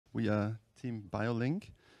We are Team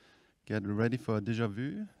BioLink. Get ready for a déjà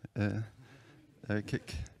vu.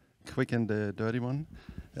 Quick and dirty one.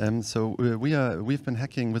 We've been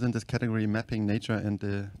hacking within this category, mapping nature and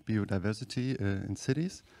biodiversity in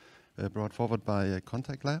cities, brought forward by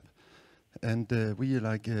Contact Lab, and we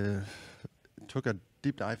took a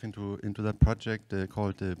deep dive into that project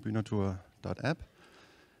called bynatur.app,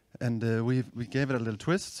 and we gave it a little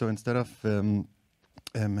twist. So instead of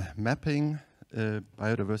mapping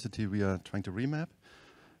biodiversity, we are trying to remap.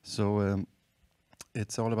 So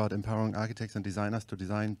it's all about empowering architects and designers to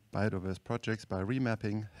design biodiverse projects by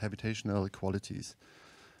remapping habitational qualities.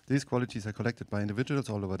 These qualities are collected by individuals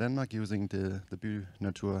all over Denmark using the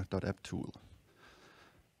bynatur.app tool.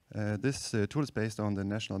 This tool is based on the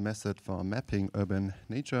national method for mapping urban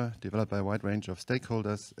nature, developed by a wide range of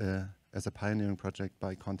stakeholders as a pioneering project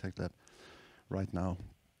by Contact Lab right now.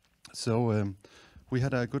 So we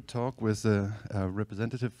had a good talk with a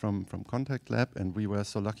representative from Contact Lab, and we were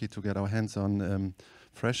so lucky to get our hands on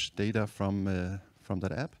fresh data from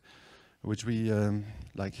that app, which we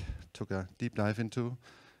took a deep dive into,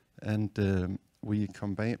 and we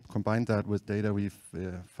combined that with data we've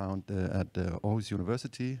found at Aarhus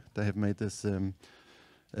University. They have made this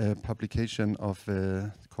publication of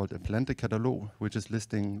called a Plantekatalog, which is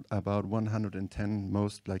listing about 110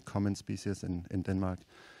 most common species in Denmark.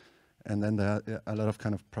 And then there are a lot of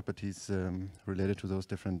kind of properties related to those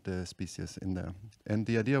different species in there. And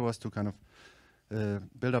the idea was to kind of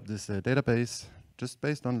build up this database just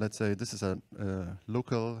based on, let's say, this is a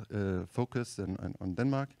local focus on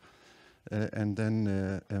Denmark, and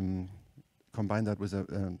then combine that with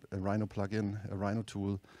a Rhino plugin, a Rhino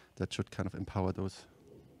tool that should kind of empower those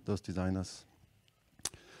designers.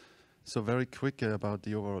 So very quick about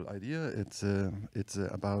the overall idea. It's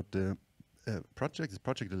about project. It's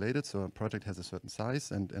project related, so a project has a certain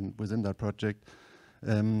size, and within that project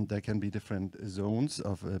there can be different zones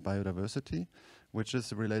of biodiversity, which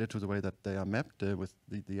is related to the way that they are mapped with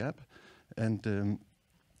the app, and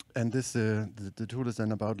this the tool is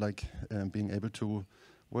then about being able to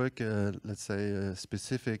work, let's say,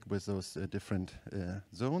 specific with those different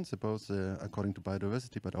zones, both according to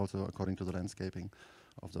biodiversity, but also according to the landscaping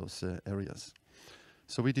of those areas.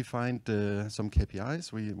 So we defined some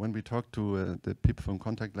KPIs. When we talked to the people from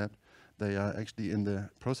Contact Lab, they are actually in the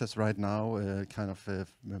process right now,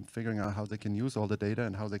 figuring out how they can use all the data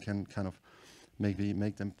and how they can kind of maybe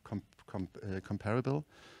make them comparable.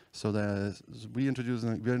 So we're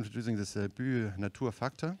introducing this bynatur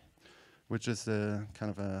factor, which is kind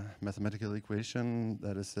of a mathematical equation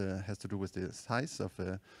that has to do with the size of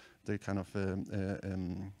the kind of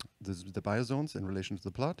the biozones in relation to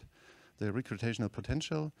the plot, the recreational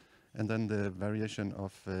potential, and then the variation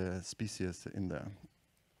of species in there.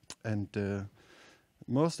 And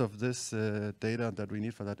most of this data that we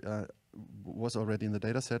need for that was already in the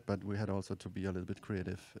data set, but we had also to be a little bit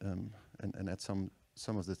creative and add some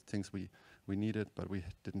of the things we needed, but we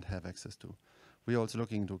didn't have access to. We're also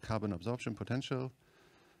looking into carbon absorption potential,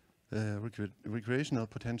 recreational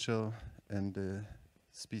potential, and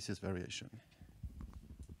species variation.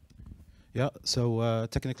 Yeah, so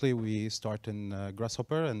technically we start in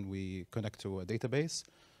Grasshopper and we connect to a database,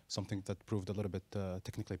 something that proved a little bit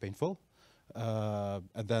technically painful.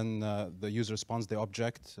 And then the user spawns the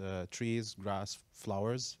object, trees, grass,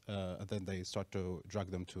 flowers, and then they start to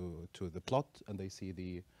drag them to the plot, and they see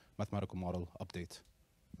the mathematical model update.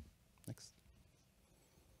 Next.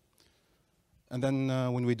 And then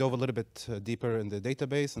when we dove a little bit deeper in the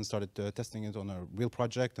database and started testing it on a real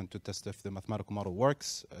project and to test if the mathematical model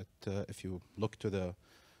works, if you look to the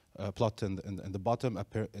plot in the bottom,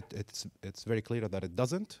 it's very clear that it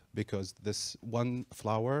doesn't, because this one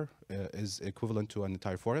flower is equivalent to an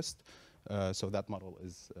entire forest. So that model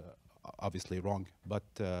is obviously wrong, but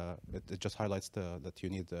it just highlights that you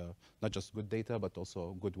need not just good data, but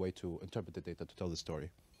also a good way to interpret the data to tell the story.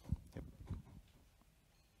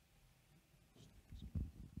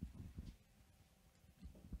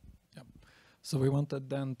 Yep. So we wanted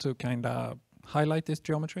then to kind of highlight this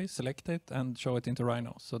geometry, select it, and show it into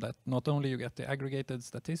Rhino, so that not only you get the aggregated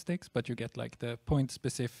statistics, but you get the point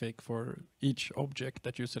specific for each object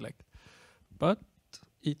that you select. But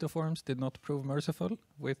Ethoforms did not prove merciful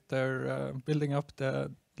with their building up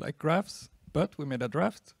the graphs, but we made a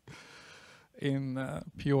draft in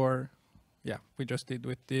pure, we just did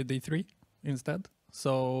with the D3 instead.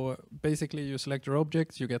 So basically you select your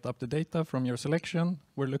objects, you get up the data from your selection,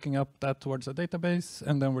 we're looking up that towards a database,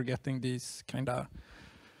 and then we're getting these kind of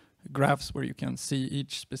graphs where you can see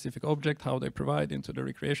each specific object, how they provide into the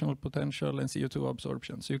recreational potential and CO2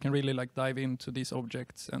 absorption. So you can really dive into these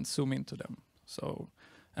objects and zoom into them. So,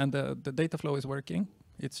 and the data flow is working.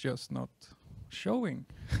 It's just not showing.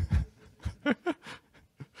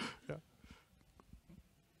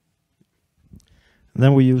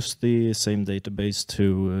 Then we use the same database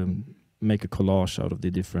to make a collage out of the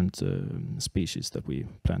different species that we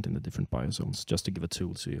plant in the different biozones, just to give a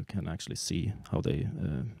tool so you can actually see how they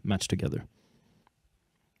match together.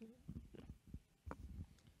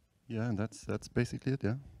 Yeah, and that's basically it.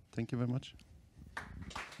 Yeah, thank you very much.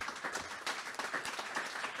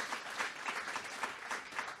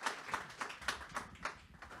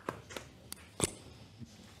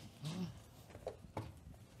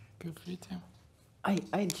 Good for you, Tim.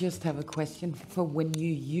 I just have a question. For when you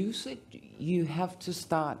use it, you have to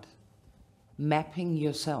start mapping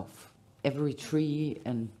yourself, every tree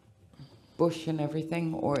and bush and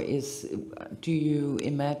everything, or do you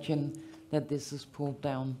imagine that this is pulled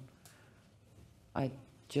down? I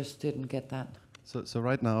just didn't get that. So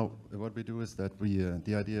right now, what we do is that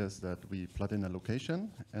the idea is that we plot in a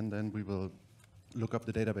location, and then we will look up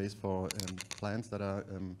the database for plants that are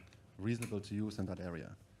reasonable to use in that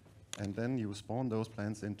area. And then you spawn those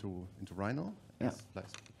plants into Rhino. Yeah. It's like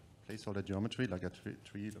placeholder geometry, like a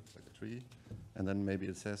tree looks like a tree. And then maybe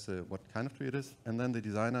it says what kind of tree it is. And then the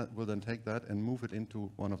designer will then take that and move it into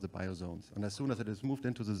one of the biozones. And as soon as it is moved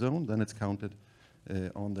into the zone, then it's counted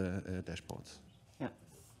on the dashboards. Yeah.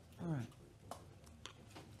 All right.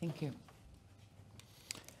 Thank you.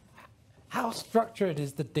 How structured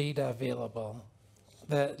is the data available?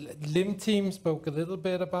 The LIM team spoke a little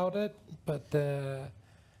bit about it, but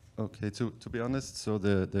Okay, to be honest, so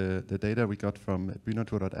the data we got from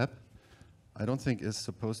bynatur.app, I don't think is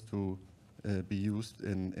supposed to be used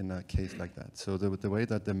in a case like that. So the way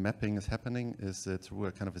that the mapping is happening is through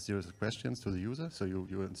a kind of a series of questions to the user. So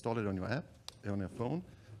you install it on your app, on your phone,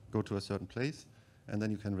 go to a certain place, and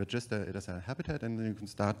then you can register it as a habitat, and then you can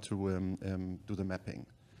start to do the mapping.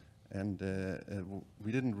 And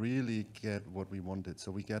we didn't really get what we wanted.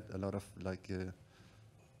 So we get a lot of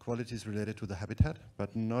qualities related to the habitat,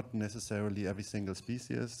 but not necessarily every single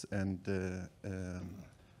species. And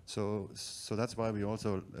so that's why we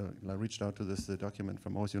also reached out to this document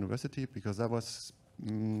from Aarhus University, because that was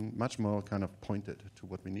much more kind of pointed to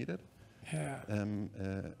what we needed. yeah.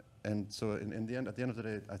 And so in the end, at the end of the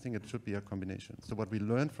day, I think it should be a combination. So what we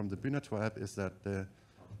learned from the bynatur app is that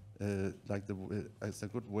it's a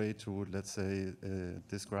good way to, let's say,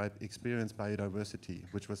 describe experience biodiversity,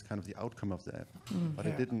 which was kind of the outcome of the app. But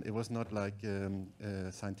Yeah. it was not like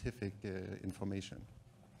scientific information.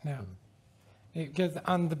 No. Because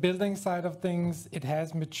on the building side of things, it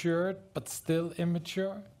has matured, but still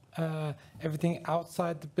immature. Everything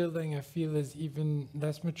outside the building, I feel, is even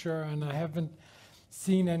less mature, and I haven't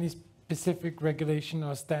seen any specific regulation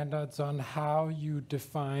or standards on how you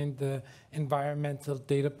define the environmental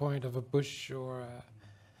data point of a bush or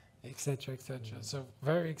et cetera, et cetera. So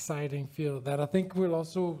very exciting field that I think we'll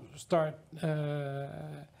also start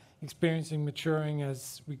experiencing maturing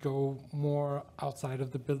as we go more outside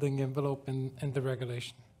of the building envelope and the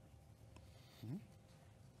regulation.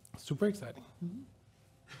 Super exciting.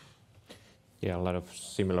 Yeah, a lot of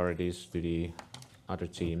similarities to the other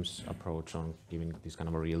teams' approach on giving this kind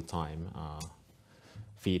of a real-time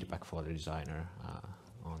feedback for the designer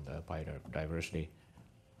on the biodiversity.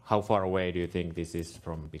 How far away do you think this is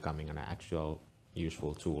from becoming an actual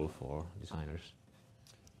useful tool for designers?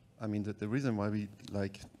 I mean, the reason why we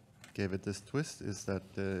gave it this twist is that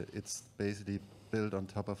it's basically built on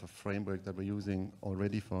top of a framework that we're using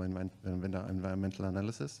already for environmental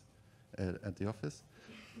analysis at the office.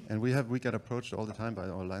 And we get approached all the time by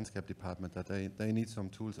our landscape department that they need some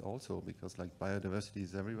tools also, because biodiversity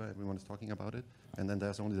is everywhere, everyone is talking about it. And then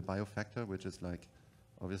there's only the biofactor, which is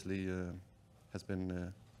obviously has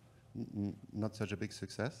been not such a big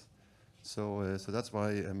success. So that's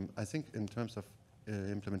why I think in terms of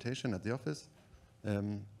implementation at the office,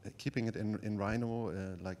 keeping it in Rhino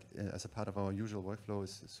as a part of our usual workflow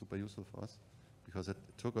is super useful for us, because it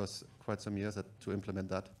took us quite some years to implement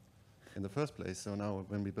that in the first place. So now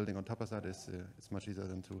when we're building on top of that, it's much easier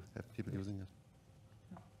than to have people using it.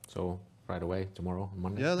 So right away, tomorrow,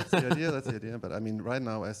 Monday? Yeah, that's the idea. That's the idea. But I mean, right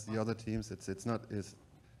now, as the other teams,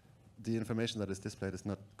 the information that is displayed is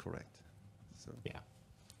not correct. So Yeah.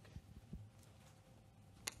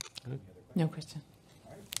 No question.